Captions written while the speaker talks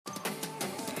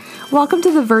Welcome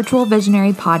to the Virtual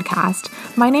Visionary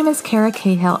Podcast. My name is Kara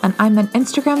Cahill, and I'm an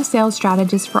Instagram sales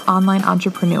strategist for online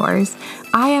entrepreneurs.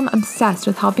 I am obsessed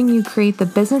with helping you create the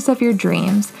business of your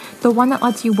dreams, the one that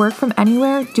lets you work from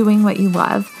anywhere doing what you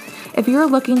love. If you're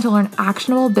looking to learn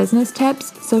actionable business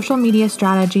tips, social media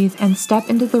strategies, and step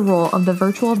into the role of the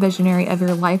virtual visionary of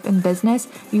your life and business,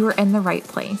 you are in the right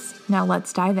place. Now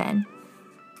let's dive in.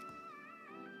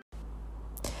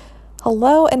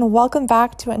 Hello, and welcome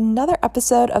back to another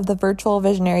episode of the Virtual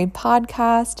Visionary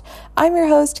Podcast. I'm your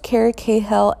host, Kara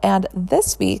Cahill, and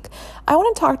this week, I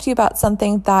want to talk to you about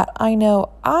something that I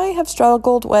know I have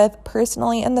struggled with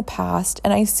personally in the past,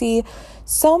 and I see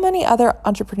so many other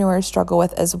entrepreneurs struggle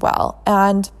with as well.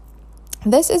 And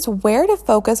this is where to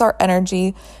focus our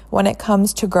energy when it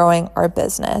comes to growing our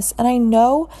business. And I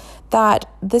know that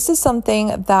this is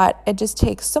something that it just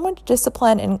takes so much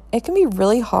discipline, and it can be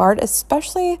really hard,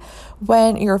 especially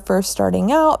when you're first starting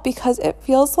out, because it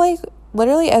feels like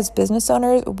literally as business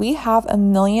owners, we have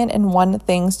 1,000,001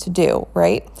 things to do,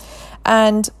 right?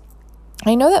 And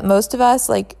I know that most of us,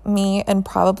 like me and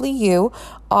probably you,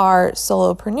 are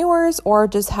solopreneurs or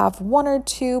just have one or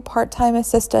two part-time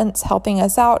assistants helping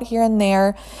us out here and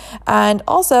there. And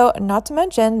also, not to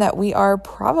mention that we are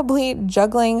probably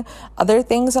juggling other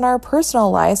things in our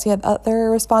personal lives. We have other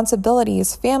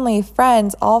responsibilities, family,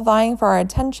 friends, all vying for our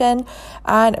attention,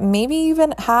 and maybe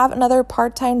even have another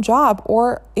part-time job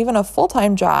or even a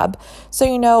full-time job.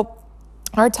 So,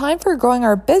 our time for growing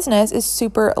our business is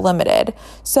super limited.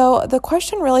 So the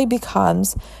question really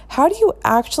becomes, how do you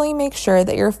actually make sure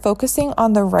that you're focusing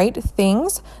on the right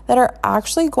things that are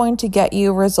actually going to get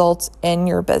you results in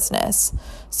your business?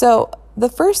 So the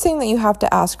first thing that you have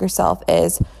to ask yourself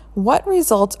is, what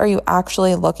results are you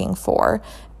actually looking for?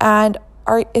 And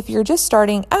if you're just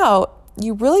starting out,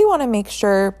 you really want to make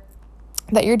sure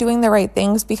that you're doing the right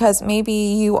things, because maybe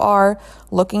you are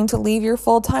looking to leave your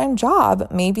full-time job.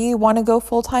 Maybe you want to go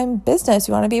full-time business.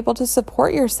 You want to be able to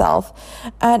support yourself.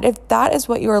 And if that is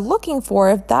what you are looking for,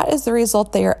 if that is the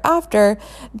result that you're after,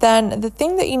 then the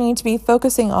thing that you need to be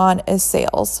focusing on is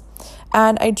sales.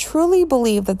 And I truly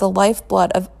believe that the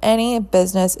lifeblood of any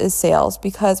business is sales,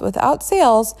 because without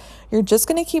sales, you're just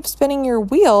going to keep spinning your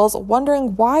wheels,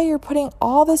 wondering why you're putting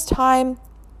all this time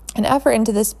and effort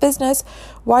into this business,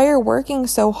 why you're working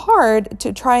so hard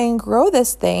to try and grow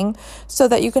this thing so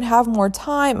that you can have more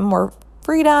time, more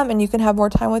freedom, and you can have more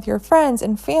time with your friends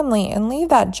and family and leave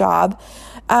that job.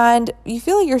 And you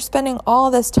feel like you're spending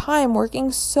all this time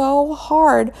working so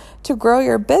hard to grow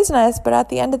your business, but at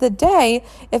the end of the day,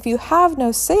 if you have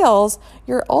no sales,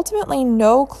 you're ultimately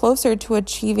no closer to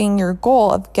achieving your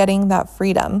goal of getting that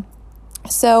freedom.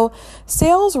 So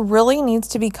sales really needs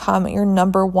to become your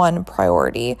number one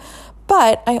priority.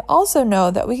 But I also know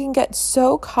that we can get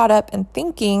so caught up in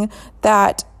thinking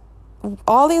that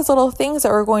all these little things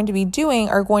that we're going to be doing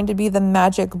are going to be the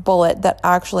magic bullet that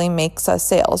actually makes us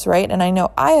sales, right? And I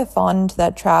know I have fallen into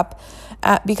that trap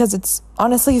because it's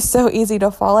honestly so easy to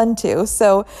fall into.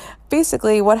 So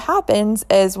basically what happens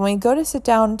is when we go to sit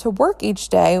down to work each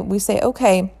day, we say,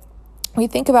 okay, we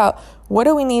think about, what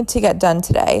do we need to get done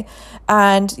today?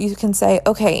 And you can say,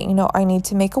 okay, I need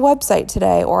to make a website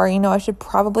today, or, I should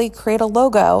probably create a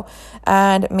logo,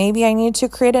 and maybe I need to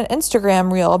create an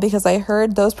Instagram reel because I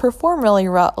heard those perform really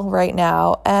well right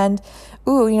now. And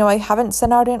I haven't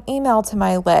sent out an email to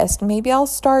my list. Maybe I'll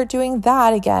start doing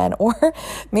that again. Or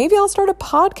maybe I'll start a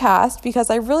podcast because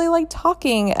I really like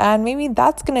talking, and maybe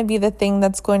that's going to be the thing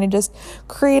that's going to just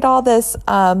create all this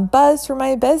buzz for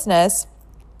my business.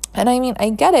 And I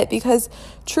get it, because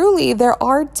truly there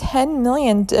are 10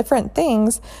 million different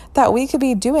things that we could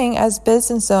be doing as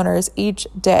business owners each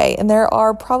day. And there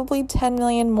are probably 10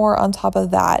 million more on top of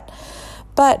that.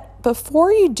 But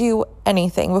before you do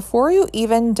anything, before you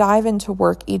even dive into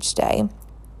work each day,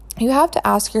 you have to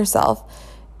ask yourself,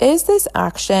 is this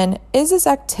action, is this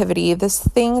activity, this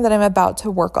thing that I'm about to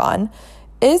work on,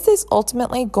 is this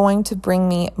ultimately going to bring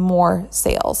me more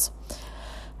sales?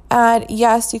 And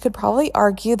yes, you could probably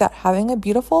argue that having a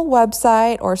beautiful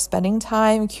website or spending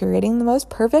time curating the most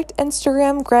perfect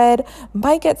Instagram grid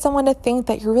might get someone to think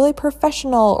that you're really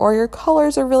professional, or your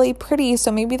colors are really pretty,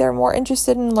 so maybe they're more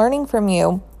interested in learning from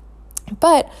you.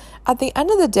 But at the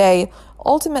end of the day,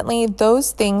 ultimately,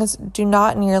 those things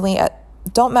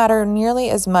don't matter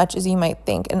nearly as much as you might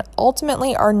think, and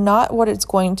ultimately are not what it's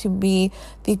going to be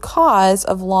the cause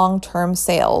of long-term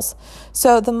sales.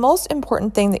 So the most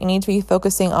important thing that you need to be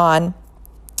focusing on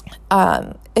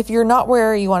if you're not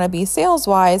where you want to be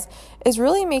sales-wise, is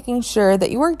really making sure that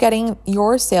you are getting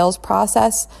your sales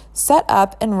process set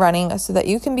up and running so that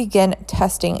you can begin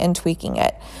testing and tweaking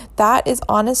it. That is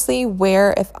honestly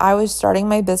where, if I was starting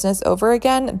my business over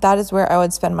again, that is where I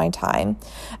would spend my time.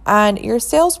 And your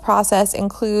sales process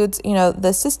includes,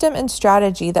 the system and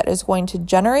strategy that is going to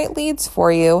generate leads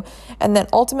for you and then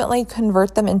ultimately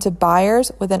convert them into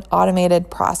buyers with an automated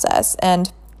process.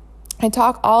 And I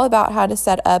talk all about how to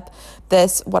set up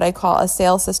this, what I call a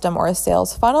sales system or a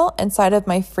sales funnel, inside of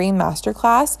my free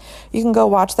masterclass. You can go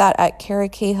watch that at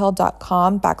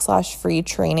karacahill.com/free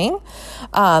training.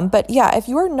 But yeah, if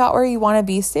you are not where you want to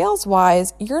be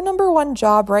sales-wise, your number one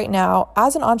job right now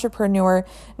as an entrepreneur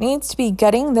needs to be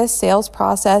getting this sales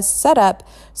process set up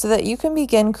so that you can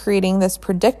begin creating this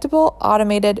predictable,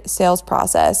 automated sales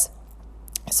process.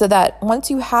 So that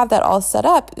once you have that all set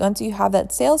up, once you have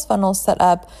that sales funnel set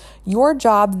up, your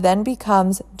job then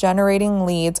becomes generating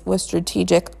leads with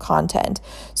strategic content.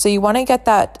 So you want to get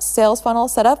that sales funnel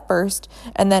set up first,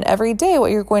 and then every day what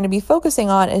you're going to be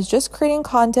focusing on is just creating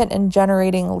content and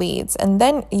generating leads. And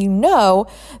then you know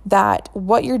that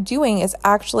what you're doing is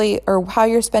actually, or how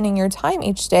you're spending your time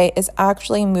each day is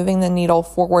actually moving the needle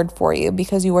forward for you,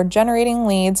 because you are generating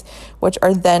leads, which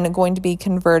are then going to be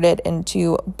converted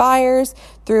into buyers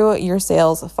through your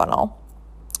sales funnel.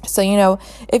 So,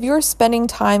 if you're spending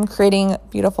time creating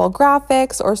beautiful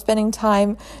graphics or spending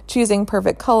time choosing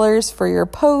perfect colors for your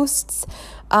posts,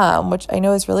 which I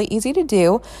know is really easy to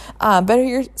do, but if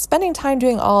you're spending time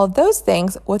doing all of those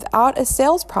things without a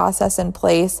sales process in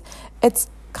place, it's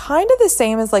kind of the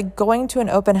same as like going to an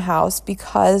open house,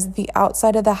 because the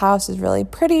outside of the house is really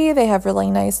pretty. They have really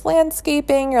nice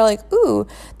landscaping. You're like, ooh,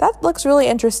 that looks really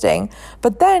interesting.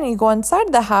 But then you go inside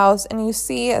of the house and you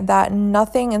see that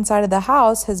nothing inside of the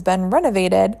house has been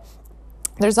renovated.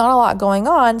 There's not a lot going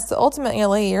on. So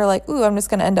ultimately you're like, ooh, I'm just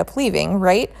going to end up leaving,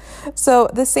 right? So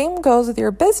the same goes with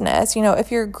your business.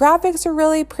 If your graphics are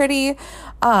really pretty,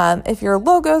 if your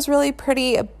logo is really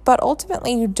pretty, but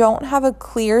ultimately you don't have a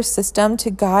clear system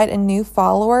to guide a new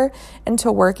follower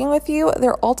into working with you,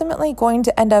 they're ultimately going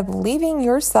to end up leaving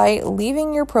your site,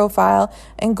 leaving your profile,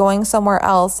 and going somewhere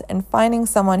else and finding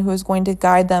someone who is going to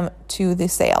guide them to the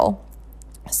sale.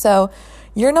 So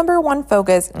your number one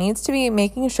focus needs to be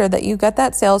making sure that you get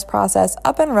that sales process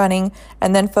up and running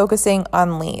and then focusing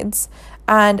on leads.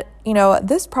 And,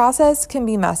 this process can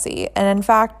be messy. And in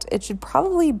fact, it should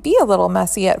probably be a little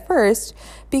messy at first,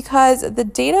 because the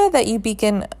data that you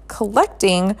begin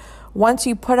collecting once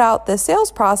you put out the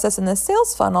sales process and the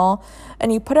sales funnel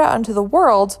and you put it out into the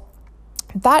world,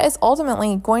 that is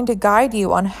ultimately going to guide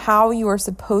you on how you are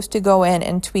supposed to go in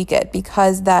and tweak it,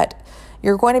 because that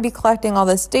you're going to be collecting all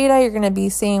this data. You're going to be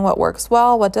seeing what works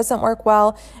well, what doesn't work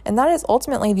well, and that is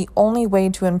ultimately the only way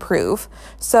to improve.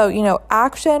 So,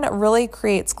 action really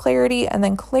creates clarity, and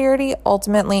then clarity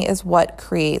ultimately is what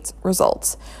creates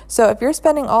results. So if you're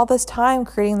spending all this time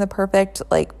creating the perfect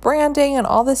branding and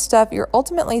all this stuff, you're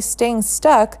ultimately staying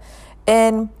stuck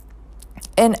in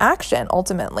action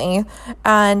ultimately.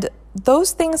 And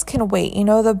those things can wait.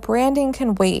 The branding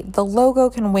can wait. The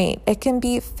logo can wait. It can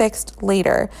be fixed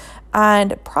later.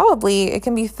 And probably it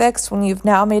can be fixed when you've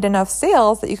now made enough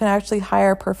sales that you can actually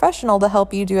hire a professional to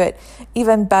help you do it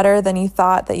even better than you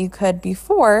thought that you could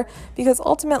before, because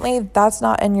ultimately that's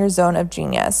not in your zone of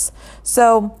genius.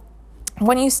 So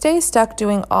when you stay stuck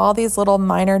doing all these little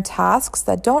minor tasks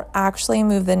that don't actually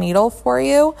move the needle for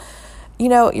you,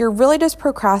 you're really just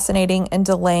procrastinating and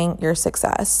delaying your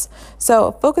success.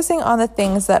 So focusing on the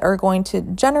things that are going to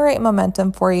generate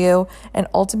momentum for you and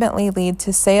ultimately lead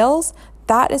to sales,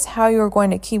 that is how you're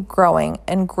going to keep growing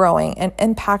and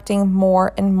impacting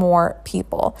more and more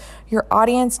people. Your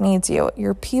audience needs you.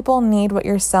 Your people need what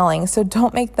you're selling. So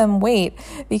don't make them wait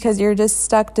because you're just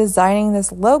stuck designing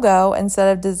this logo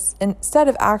instead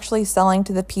of actually selling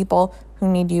to the people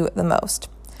who need you the most.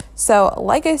 So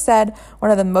like I said,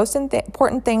 one of the most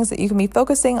important things that you can be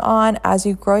focusing on as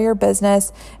you grow your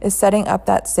business is setting up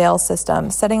that sales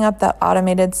system, setting up that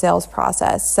automated sales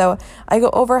process. So I go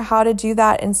over how to do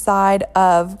that inside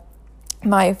of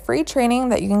my free training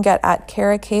that you can get at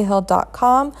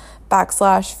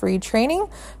karacahill.com/free training.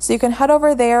 So you can head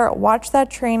over there, watch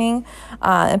that training,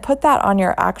 and put that on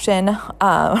your action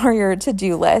or your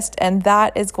to-do list. And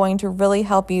that is going to really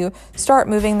help you start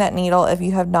moving that needle if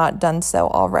you have not done so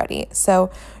already.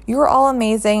 So you're all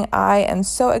amazing. I am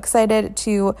so excited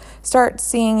to start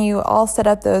seeing you all set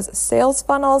up those sales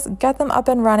funnels, get them up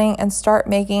and running, and start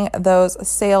making those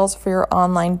sales for your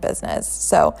online business.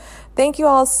 So thank you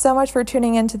all so much for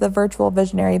tuning into the Virtual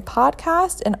Visionary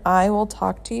podcast, and I will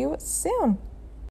talk to you soon.